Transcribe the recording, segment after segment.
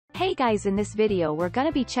Hey guys, in this video we're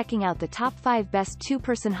gonna be checking out the top 5 best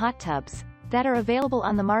 2-person hot tubs that are available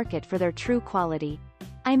on the market for their true quality.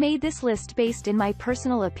 I made this list based in my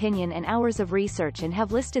personal opinion and hours of research and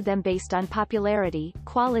have listed them based on popularity,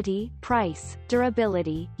 quality, price,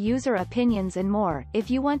 durability, user opinions and more.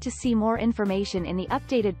 If you want to see more information in the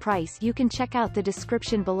updated price, you can check out the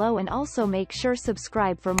description below and also make sure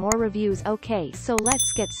subscribe for more reviews. Okay, so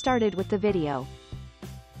let's get started with the video.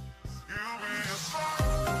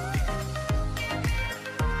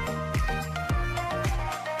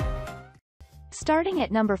 Starting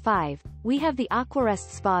at number 5, we have the AquaRest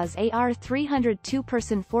Spa's AR300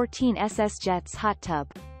 2-person 14SS Jets Hot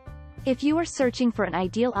Tub. If you are searching for an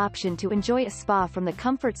ideal option to enjoy a spa from the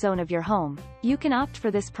comfort zone of your home, you can opt for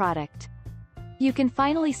this product. You can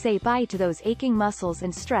finally say bye to those aching muscles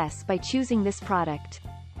and stress by choosing this product.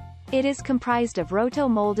 It is comprised of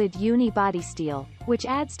roto-molded uni-body steel, which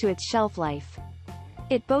adds to its shelf life.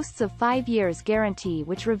 It boasts of 5 years guarantee,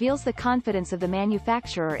 which reveals the confidence of the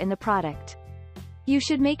manufacturer in the product. You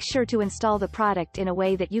should make sure to install the product in a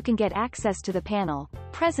way that you can get access to the panel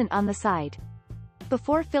present on the side.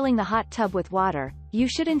 Before filling the hot tub with water, you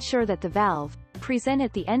should ensure that the valve, present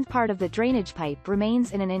at the end part of the drainage pipe,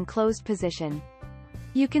 remains in an enclosed position.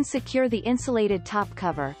 You can secure the insulated top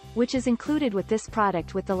cover, which is included with this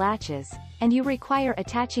product, with the latches, and you require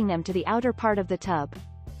attaching them to the outer part of the tub.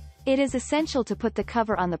 It is essential to put the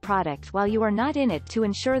cover on the product while you are not in it to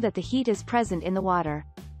ensure that the heat is present in the water.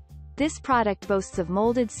 This product boasts of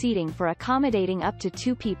molded seating for accommodating up to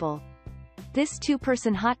 2 people. This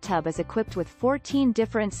 2-person hot tub is equipped with 14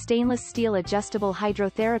 different stainless steel adjustable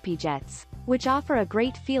hydrotherapy jets, which offer a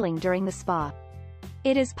great feeling during the spa.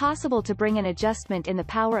 It is possible to bring an adjustment in the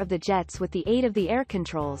power of the jets with the aid of the air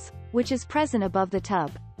controls, which is present above the tub.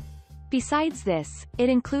 Besides this, it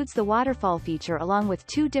includes the waterfall feature along with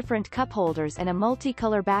 2 different cup holders and a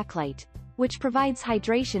multicolor backlight, which provides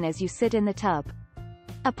hydration as you sit in the tub.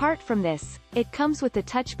 Apart from this, it comes with the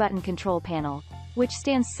touch button control panel, which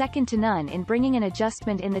stands second to none in bringing an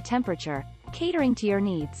adjustment in the temperature, catering to your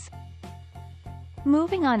needs.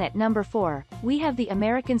 Moving on, at number 4, we have the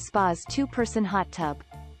American Spa's 2-person hot tub.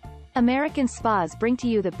 American Spas bring to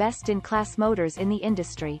you the best-in-class motors in the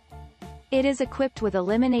industry. It is equipped with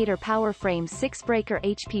Eliminator Power Frame 6-breaker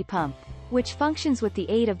HP pump, which functions with the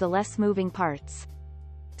aid of the less moving parts.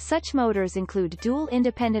 Such motors include dual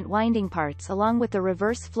independent winding parts along with the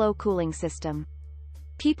reverse flow cooling system.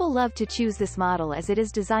 People love to choose this model as it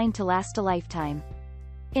is designed to last a lifetime.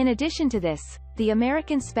 In addition to this, the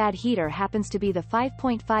American Spad heater happens to be the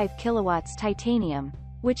 5.5 kilowatts titanium,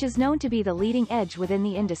 which is known to be the leading edge within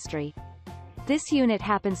the industry. This unit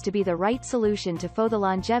happens to be the right solution for the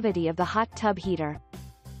longevity of the hot tub heater.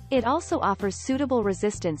 It also offers suitable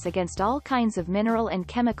resistance against all kinds of mineral and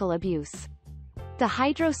chemical abuse. The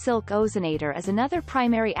Hydro-Silk Ozonator is another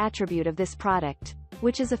primary attribute of this product,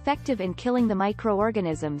 which is effective in killing the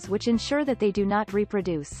microorganisms which ensure that they do not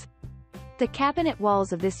reproduce. The cabinet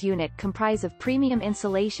walls of this unit comprise of premium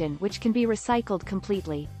insulation which can be recycled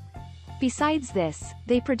completely. Besides this,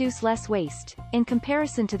 they produce less waste, in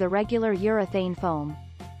comparison to the regular urethane foam.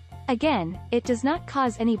 Again, it does not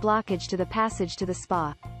cause any blockage to the passage to the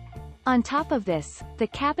spa. On top of this, the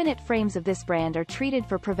cabinet frames of this brand are treated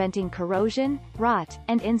for preventing corrosion, rot,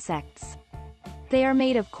 and insects. They are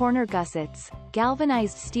made of corner gussets,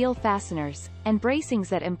 galvanized steel fasteners, and bracings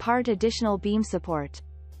that impart additional beam support.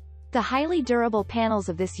 The highly durable panels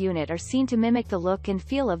of this unit are seen to mimic the look and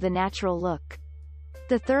feel of the natural look.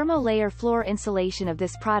 The thermo-layer floor insulation of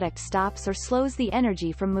this product stops or slows the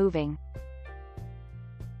energy from moving.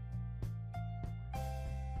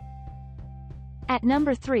 At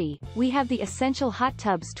number 3, we have the Essential Hot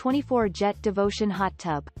Tubs 24 Jet Devotion Hot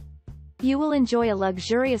Tub. You will enjoy a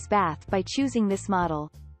luxurious bath by choosing this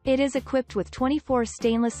model. It is equipped with 24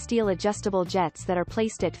 stainless steel adjustable jets that are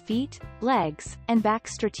placed at feet, legs, and back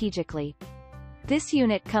strategically. This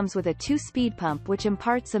unit comes with a 2-speed pump which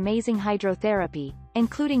imparts amazing hydrotherapy,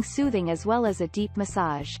 including soothing as well as a deep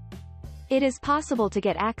massage. It is possible to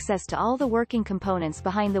get access to all the working components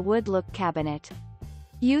behind the wood-look cabinet.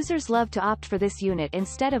 Users love to opt for this unit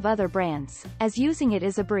instead of other brands, as using it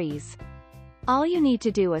is a breeze. All you need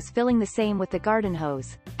to do is filling the same with the garden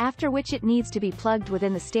hose, after which it needs to be plugged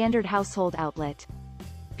within the standard household outlet.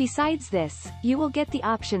 Besides this, you will get the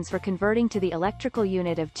options for converting to the electrical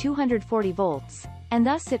unit of 240 volts, and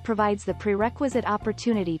thus it provides the prerequisite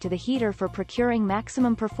opportunity to the heater for procuring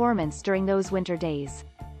maximum performance during those winter days.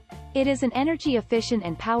 It is an energy-efficient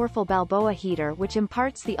and powerful Balboa heater which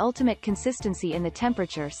imparts the ultimate consistency in the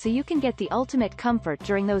temperature so you can get the ultimate comfort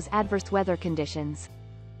during those adverse weather conditions.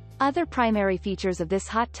 Other primary features of this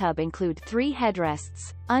hot tub include 3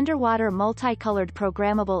 headrests, underwater multicolored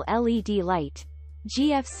programmable LED light,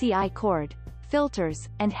 GFCI cord, filters,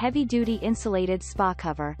 and heavy-duty insulated spa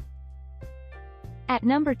cover. At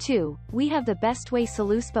number 2, we have the Bestway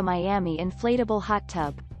SaluSpa Miami Inflatable Hot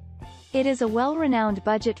Tub. It is a well-renowned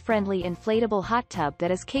budget-friendly inflatable hot tub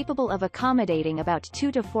that is capable of accommodating about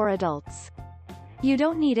 2 to 4 adults. You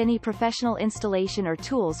don't need any professional installation or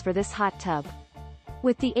tools for this hot tub.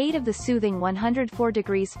 With the aid of the soothing 104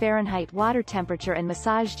 degrees Fahrenheit water temperature and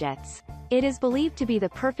massage jets, it is believed to be the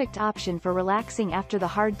perfect option for relaxing after the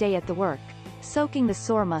hard day at the work, soaking the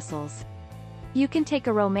sore muscles. You can take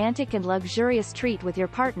a romantic and luxurious treat with your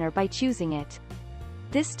partner by choosing it.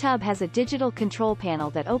 This tub has a digital control panel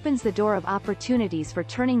that opens the door of opportunities for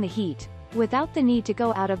turning the heat, without the need to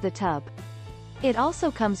go out of the tub. It also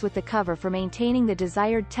comes with the cover for maintaining the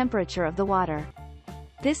desired temperature of the water.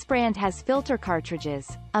 This brand has filter cartridges,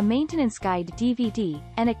 a maintenance guide DVD,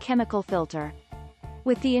 and a chemical filter.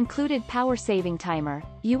 With the included power-saving timer,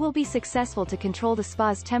 you will be successful to control the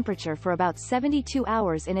spa's temperature for about 72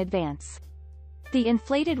 hours in advance. The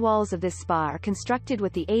inflated walls of this spa are constructed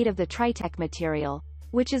with the aid of the Tritech material,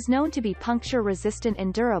 which is known to be puncture-resistant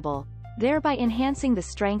and durable, thereby enhancing the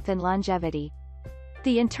strength and longevity.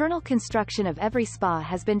 The internal construction of every spa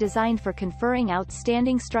has been designed for conferring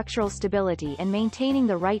outstanding structural stability and maintaining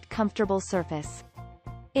the right comfortable surface.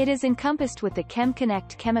 It is encompassed with the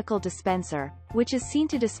ChemConnect chemical dispenser, which is seen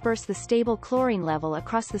to disperse the stable chlorine level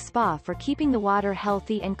across the spa for keeping the water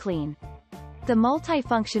healthy and clean. The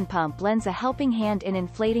multi-function pump lends a helping hand in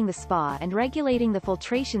inflating the spa and regulating the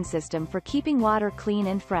filtration system for keeping water clean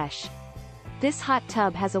and fresh. This hot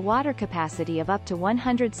tub has a water capacity of up to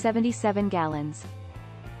 177 gallons.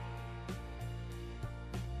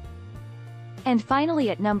 And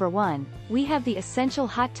finally at number 1, we have the Essential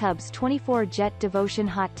Hot Tubs 24 Jet Devotion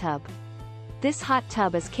Hot Tub. This hot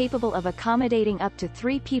tub is capable of accommodating up to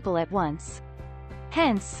 3 people at once.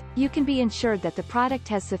 Hence, you can be ensured that the product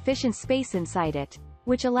has sufficient space inside it,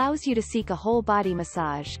 which allows you to seek a whole-body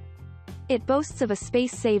massage. It boasts of a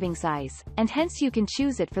space-saving size, and hence you can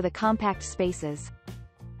choose it for the compact spaces.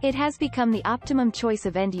 It has become the optimum choice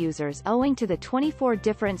of end users owing to the 24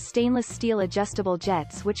 different stainless steel adjustable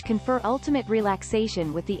jets which confer ultimate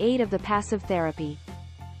relaxation with the aid of the passive therapy.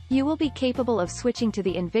 You will be capable of switching to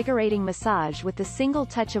the invigorating massage with the single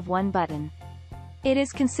touch of one button. It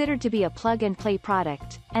is considered to be a plug-and-play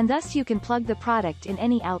product, and thus you can plug the product in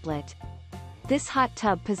any outlet. This hot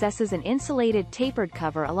tub possesses an insulated tapered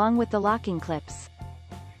cover along with the locking clips.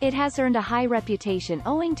 It has earned a high reputation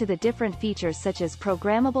owing to the different features such as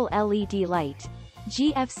programmable LED light,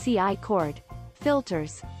 GFCI cord,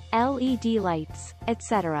 filters, LED lights,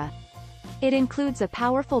 etc. It includes a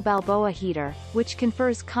powerful Balboa heater, which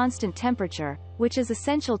confers constant temperature, which is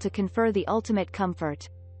essential to confer the ultimate comfort.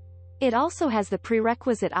 It also has the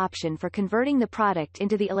prerequisite option for converting the product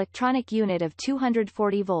into the electronic unit of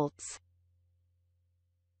 240 volts.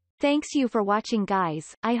 Thanks you for watching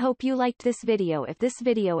guys, I hope you liked this video. If this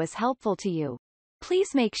video is helpful to you,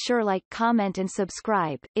 please make sure like, comment and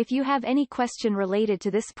subscribe. If you have any question related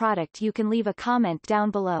to this product you can leave a comment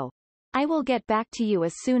down below. I will get back to you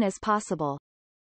as soon as possible.